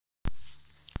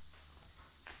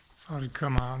Thought I'd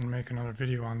come out and make another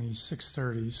video on these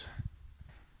 630s.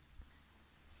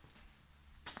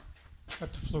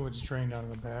 Got the fluids drained out of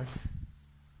the back.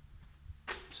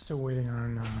 Still waiting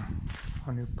on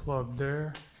a new plug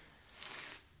there.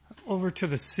 Over to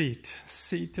the seat.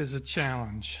 Seat is a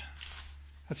challenge.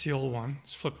 That's the old one.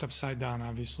 It's flipped upside down,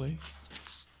 obviously.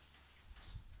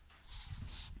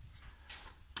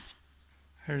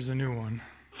 Here's the new one.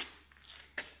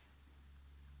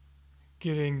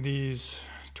 Getting these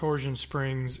torsion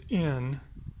springs in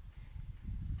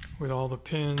with all the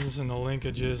pins and the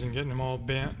linkages and getting them all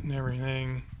bent and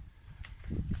everything.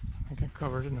 I think I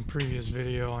covered it in the previous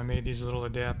video. I made these little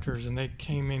adapters and they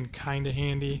came in kind of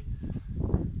handy.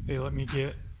 They let me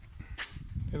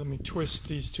twist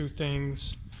these two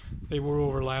things. They were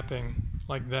overlapping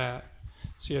like that.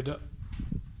 So you had to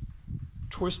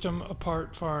twist them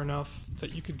apart far enough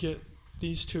that you could get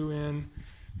these two in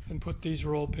and put these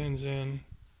roll pins in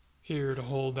here to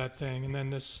hold that thing. And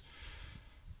then this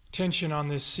tension on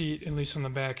this seat, at least on the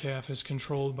back half, is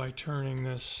controlled by turning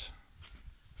this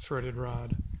threaded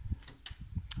rod.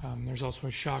 There's also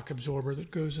a shock absorber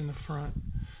that goes in the front.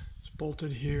 It's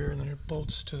bolted here and then it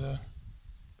bolts to the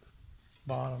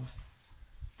bottom.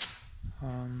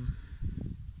 I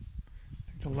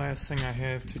think the last thing I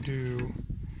have to do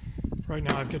right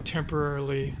now, I've got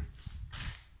temporarily,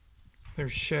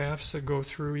 there's shafts that go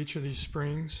through each of these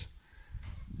springs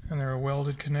and they're a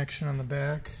welded connection on the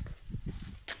back.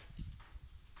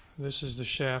 This is the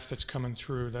shaft that's coming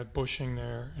through, that bushing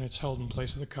there, and it's held in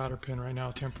place with a cotter pin right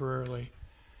now temporarily.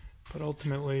 But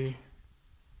ultimately,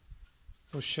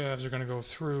 those shafts are going to go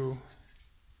through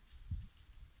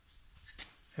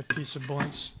a piece of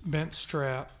bent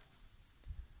strap,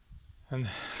 and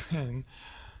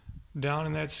down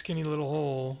in that skinny little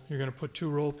hole, you're going to put two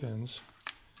roll pins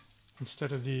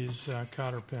instead of these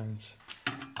cotter pins.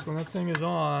 So when that thing is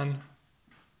on,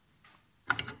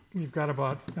 you've got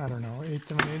about, I don't know,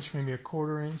 1/8 of an inch, maybe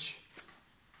 1/4 inch.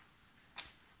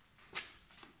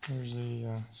 There's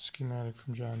the schematic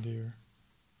from John Deere.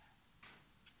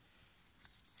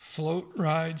 Float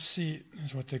ride seat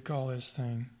is what they call this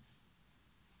thing.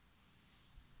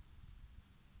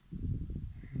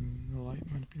 The light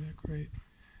might not be that great.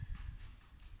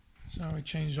 So we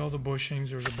changed all the bushings.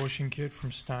 There's a bushing kit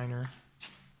from Steiner.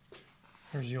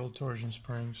 There's the old torsion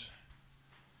springs.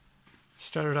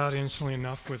 Started out instantly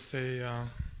enough with a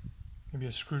maybe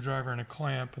a screwdriver and a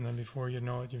clamp, and then before you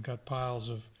know it, you've got piles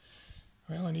of,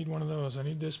 well, I need one of those, I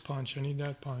need this punch, I need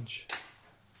that punch.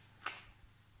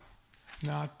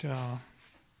 Not,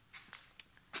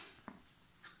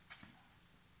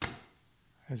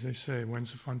 as they say,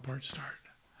 when's the fun part start?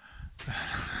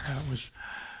 That was,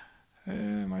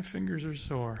 my fingers are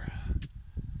sore.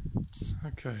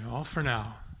 Okay, all for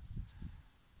now.